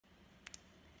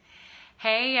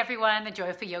Hey everyone, the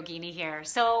Joyful Yogini here.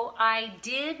 So I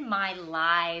did my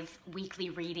live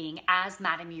weekly reading as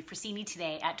Madame Euphrosyne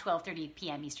today at 12:30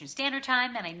 p.m. Eastern Standard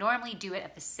Time, and I normally do it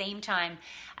at the same time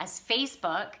as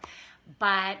Facebook,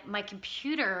 but my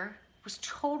computer was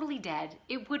totally dead.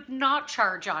 It would not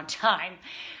charge on time,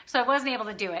 so I wasn't able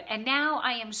to do it. And now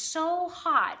I am so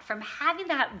hot from having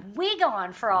that wig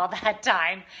on for all that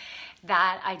time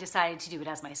that I decided to do it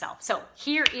as myself. So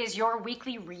here is your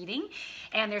weekly reading,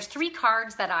 and there's 3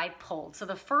 cards that I pulled. So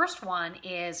the first one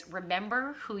is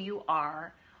Remember Who You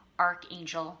Are,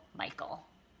 Archangel Michael.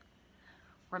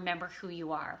 Remember who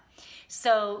you are.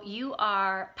 So you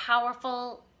are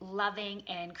powerful, loving,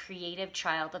 and creative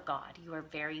child of God. You are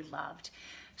very loved.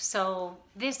 So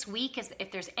this week,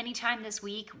 if there's any time this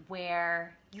week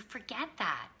where you forget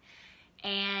that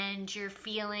and you're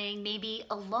feeling maybe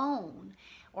alone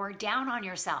or down on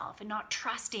yourself and not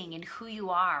trusting in who you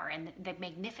are and the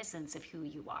magnificence of who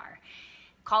you are,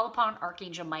 call upon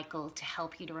Archangel Michael to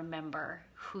help you to remember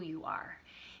who you are.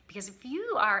 Because if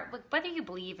you are, look, whether you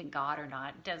believe in God or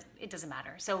not, it doesn't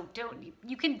matter. So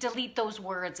you can delete those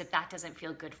words if that doesn't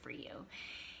feel good for you.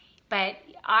 But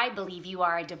I believe you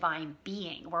are a divine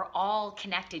being. We're all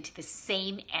connected to the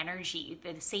same energy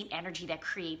that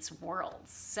creates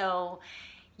worlds. So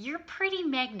you're pretty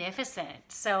magnificent.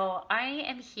 So I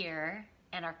am here,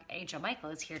 and Archangel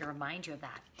Michael is here to remind you of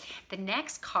that. The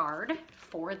next card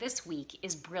for this week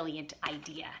is Brilliant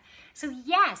Idea. So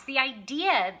yes, the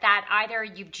idea that either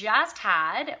you've just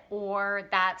had or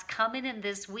that's coming in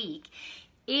this week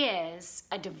is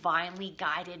a divinely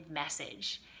guided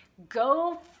message.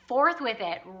 Go forth with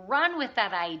it, run with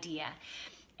that idea.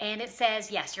 And it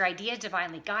says, yes, your idea is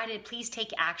divinely guided. Please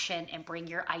take action and bring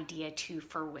your idea to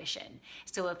fruition.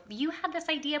 So if you have this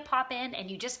idea pop in and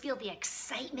you just feel the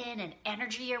excitement and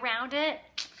energy around it,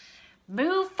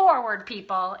 move forward,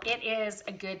 people. It is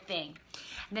a good thing.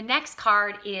 The next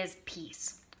card is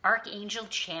Peace. Archangel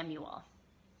Chamuel.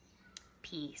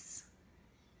 Peace.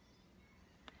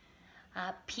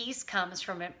 Peace comes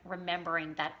from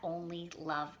remembering that only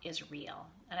love is real.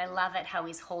 And I love it how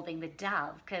he's holding the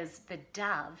dove, because the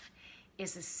dove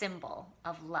is a symbol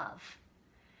of love.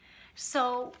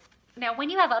 So now when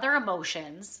you have other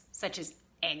emotions, such as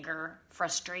anger,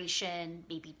 frustration,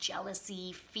 maybe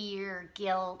jealousy, fear,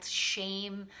 guilt,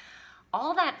 shame,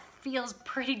 all that feels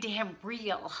pretty damn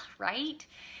real, right?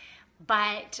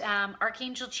 But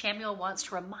Archangel Chamuel wants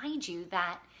to remind you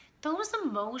that those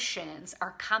emotions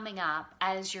are coming up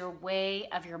as your way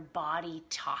of your body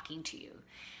talking to you.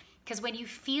 Because when you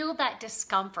feel that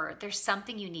discomfort, there's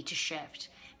something you need to shift.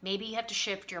 Maybe you have to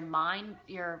shift your mind,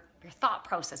 your thought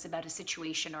process about a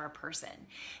situation or a person.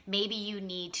 Maybe you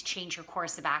need to change your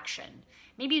course of action.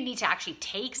 Maybe you need to actually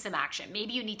take some action.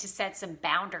 Maybe you need to set some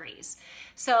boundaries.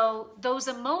 So those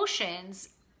emotions,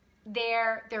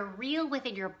 they're real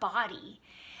within your body,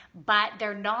 but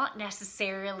they're not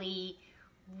necessarily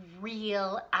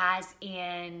real as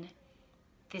in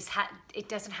this. It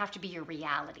doesn't have to be your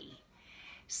reality.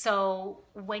 So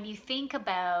when you think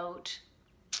about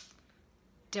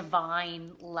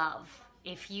divine love,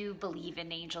 if you believe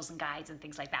in angels and guides and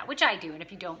things like that, which I do, and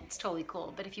if you don't, it's totally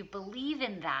cool. But if you believe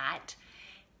in that,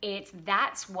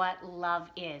 that's what love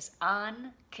is,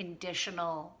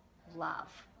 unconditional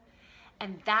love.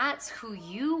 And that's who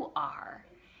you are.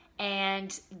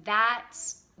 And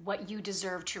that's what you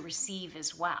deserve to receive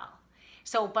as well.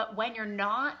 So, but when you're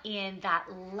not in that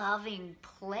loving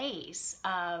place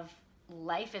of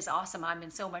life is awesome, I'm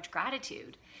in so much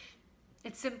gratitude,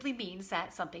 it simply means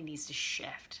that something needs to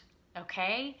shift,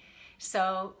 okay?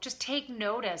 So just take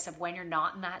notice of when you're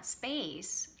not in that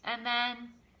space and then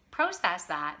process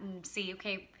that and see,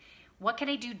 okay, what can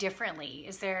I do differently?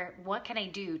 What can I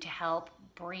do to help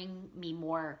bring me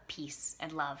more peace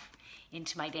and love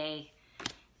into my day,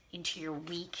 into your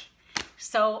week?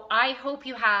 So I hope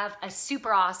you have a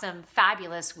super awesome,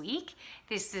 fabulous week.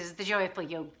 This is the Joyful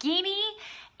Yogini,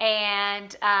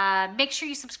 and make sure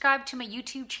you subscribe to my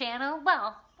YouTube channel.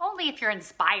 Well, only if you're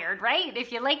inspired, right?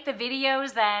 If you like the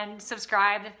videos, then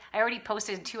subscribe. I already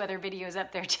posted 2 other videos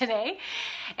up there today,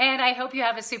 and I hope you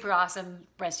have a super awesome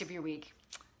rest of your week.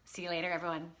 See you later,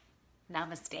 everyone.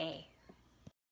 Namaste.